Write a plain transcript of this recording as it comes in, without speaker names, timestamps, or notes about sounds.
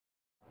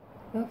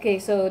Okay,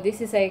 so this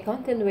is a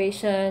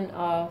continuation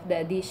of the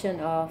addition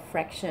of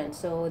fractions.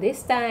 So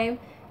this time,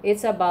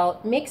 it's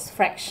about mixed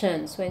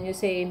fractions. When you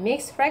say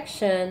mixed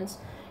fractions,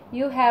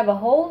 you have a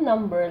whole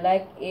number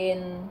like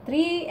in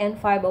 3 and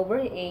 5 over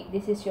 8.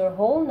 This is your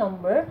whole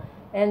number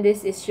and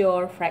this is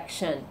your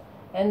fraction.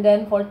 And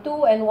then for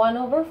 2 and 1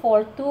 over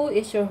 4, 2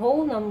 is your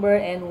whole number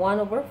and 1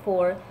 over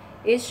 4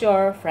 is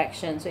your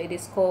fraction. So it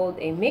is called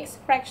a mixed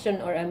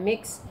fraction or a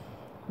mixed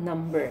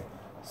number.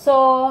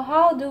 So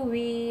how do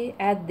we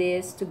add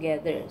this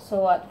together?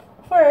 So at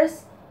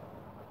first,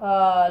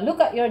 look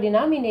at your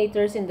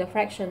denominators in the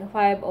fraction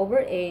 5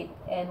 over 8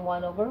 and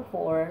 1 over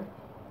 4.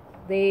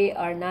 They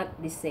are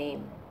not the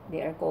same.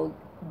 They are called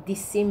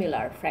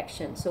dissimilar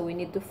fractions. So we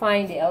need to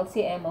find the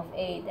LCM of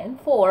 8 and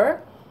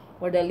 4,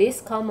 or the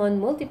least common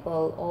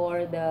multiple,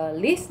 or the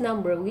least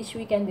number which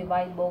we can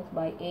divide both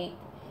by 8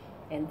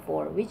 and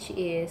 4, which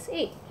is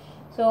 8.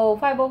 So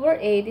 5 over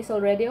 8 is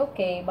already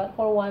okay, but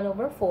for 1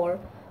 over 4,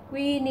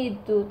 we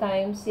need to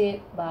times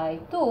it by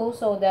 2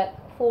 so that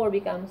 4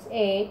 becomes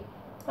 8,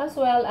 as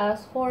well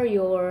as for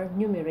your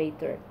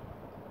numerator.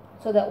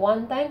 So that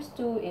 1 times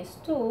 2 is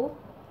 2,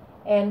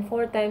 and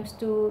 4 times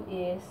 2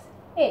 is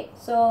 8.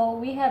 So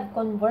we have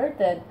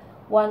converted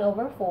 1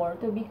 over 4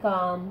 to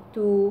become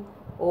 2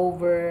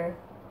 over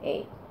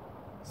 8.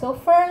 So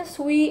first,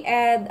 we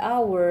add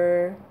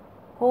our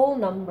whole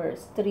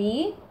numbers,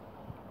 3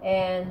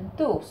 and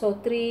 2. So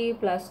 3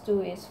 plus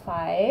 2 is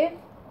 5.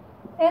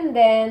 And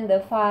then the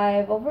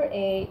 5 over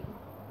 8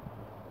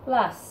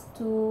 plus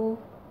 2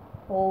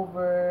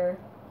 over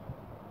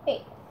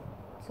 8.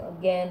 So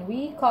again,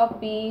 we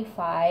copy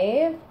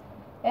 5.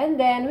 And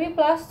then we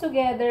plus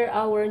together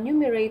our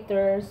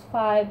numerators.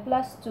 5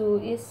 plus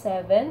 2 is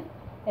 7.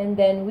 And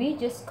then we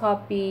just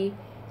copy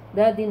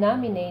the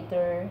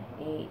denominator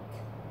 8.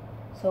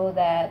 So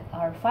that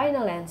our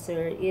final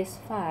answer is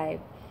 5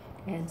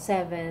 and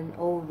 7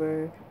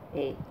 over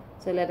 8.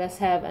 So let us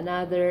have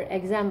another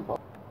example.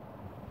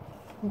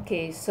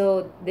 Okay,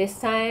 so this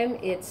time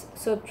it's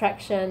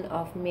subtraction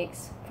of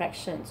mixed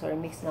fractions or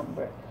mixed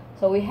number.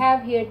 So we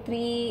have here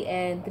 3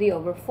 and 3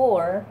 over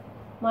 4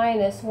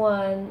 minus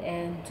 1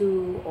 and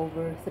 2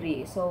 over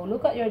 3. So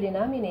look at your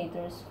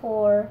denominators,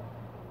 4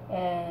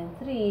 and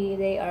 3,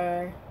 they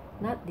are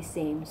not the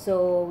same.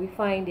 So we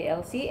find the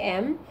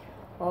LCM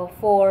of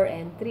 4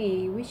 and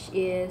 3, which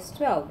is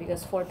 12,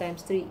 because 4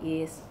 times 3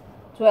 is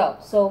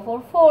 12. So for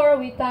 4,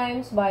 we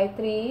times by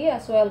 3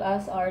 as well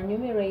as our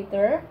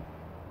numerator.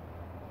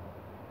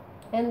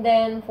 And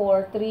then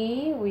for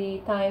 3, we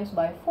times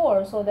by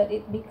 4 so that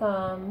it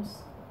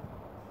becomes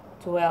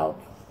 12.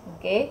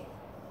 Okay?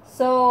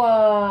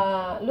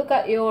 So look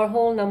at your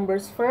whole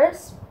numbers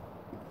first.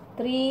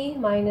 3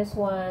 minus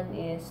 1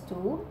 is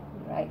 2.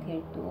 Right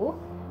here 2.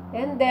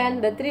 And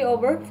then the 3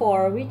 over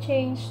 4, we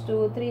change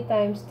to 3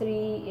 times 3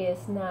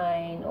 is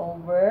 9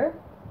 over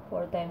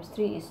 4 times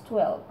 3 is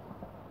 12.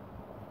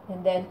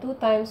 And then 2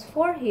 times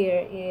 4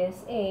 here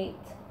is 8.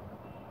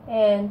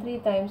 And 3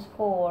 times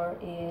 4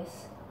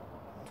 is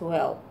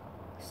 12.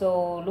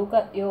 So look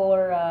at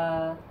your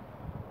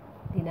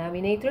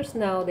denominators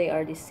now, they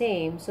are the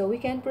same. So we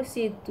can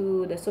proceed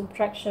to the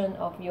subtraction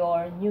of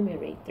your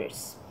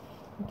numerators.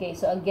 Okay,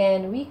 so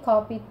again, we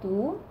copy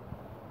 2.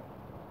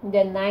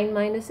 Then 9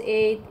 minus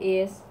 8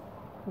 is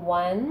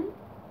 1.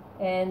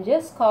 And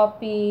just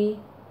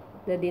copy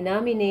the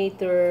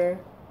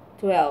denominator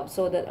 12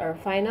 so that our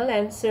final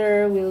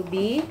answer will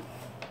be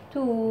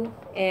 2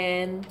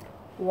 and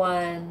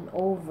 1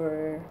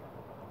 over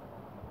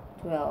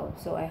 12.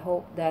 So I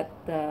hope that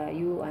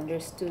you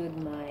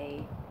understood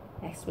my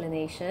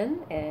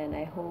explanation, and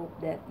I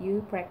hope that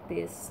you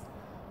practice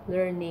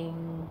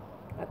learning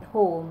at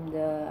home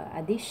the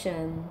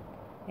addition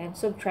and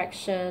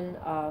subtraction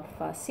of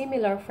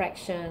similar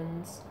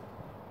fractions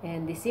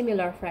and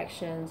dissimilar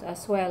fractions,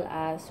 as well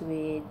as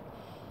with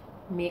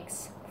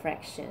mixed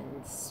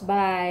fractions.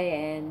 Bye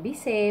and be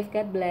safe.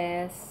 God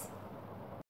bless.